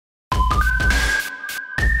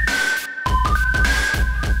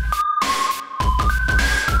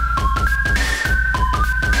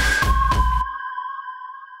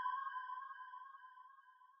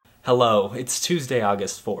Hello, it's Tuesday,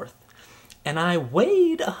 August 4th, and I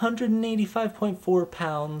weighed 185.4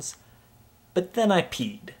 pounds, but then I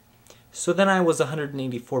peed. So then I was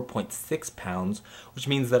 184.6 pounds, which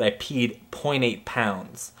means that I peed 0.8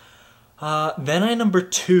 pounds. Then I number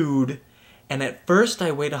two'd, and at first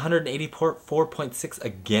I weighed 184.6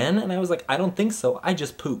 again, and I was like, I don't think so, I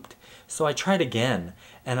just pooped. So I tried again,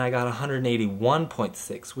 and I got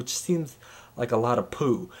 181.6, which seems like a lot of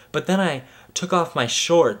poo. But then I took off my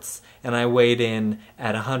shorts, and I weighed in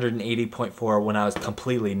at 180.4 when I was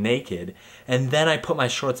completely naked. And then I put my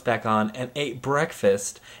shorts back on and ate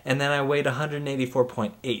breakfast, and then I weighed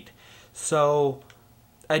 184.8. So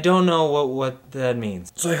I don't know what that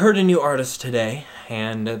means. So I heard a new artist today,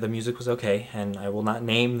 and the music was okay, and I will not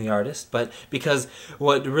name the artist, but because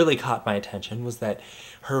what really caught my attention was that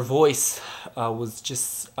her voice was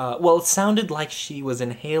just, well, it sounded like she was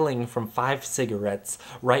inhaling from 5 cigarettes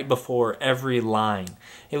right before every line.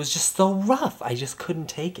 It was just so rough, I just couldn't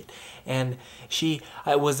take it. And she's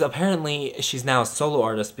now a solo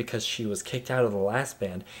artist because she was kicked out of the last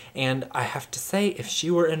band. And I have to say, if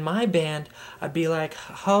she were in my band, I'd be like,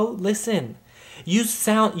 ho, listen, you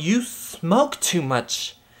smoke too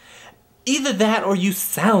much. Either that or you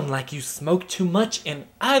sound like you smoke too much, and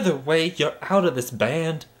either way, you're out of this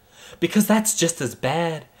band. Because that's just as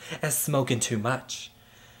bad as smoking too much.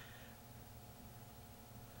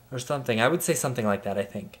 Or something. I would say something like that, I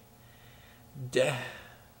think.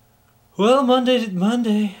 Well,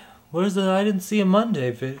 Monday. Where's the I didn't see a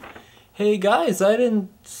Monday video? Hey guys, I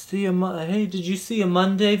didn't see hey, did you see a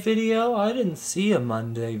Monday video? I didn't see a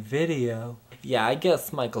Monday video. Yeah, I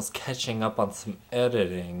guess Michael's catching up on some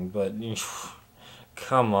editing, but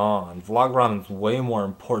come on, VlogRamen's way more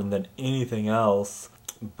important than anything else.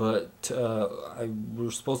 But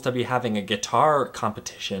we're supposed to be having a guitar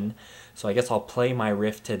competition, so I guess I'll play my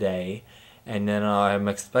riff today, and then I'm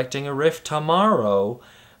expecting a riff tomorrow.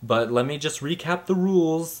 But let me just recap the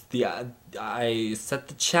rules. I set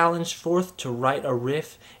the challenge forth to write a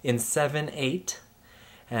riff in 7/8,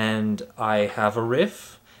 and I have a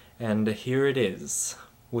riff. And here it is,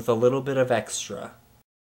 with a little bit of extra.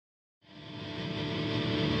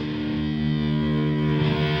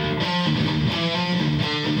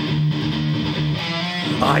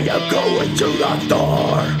 I am going to the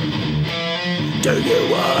store. Do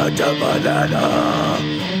you want a banana?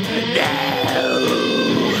 Yeah.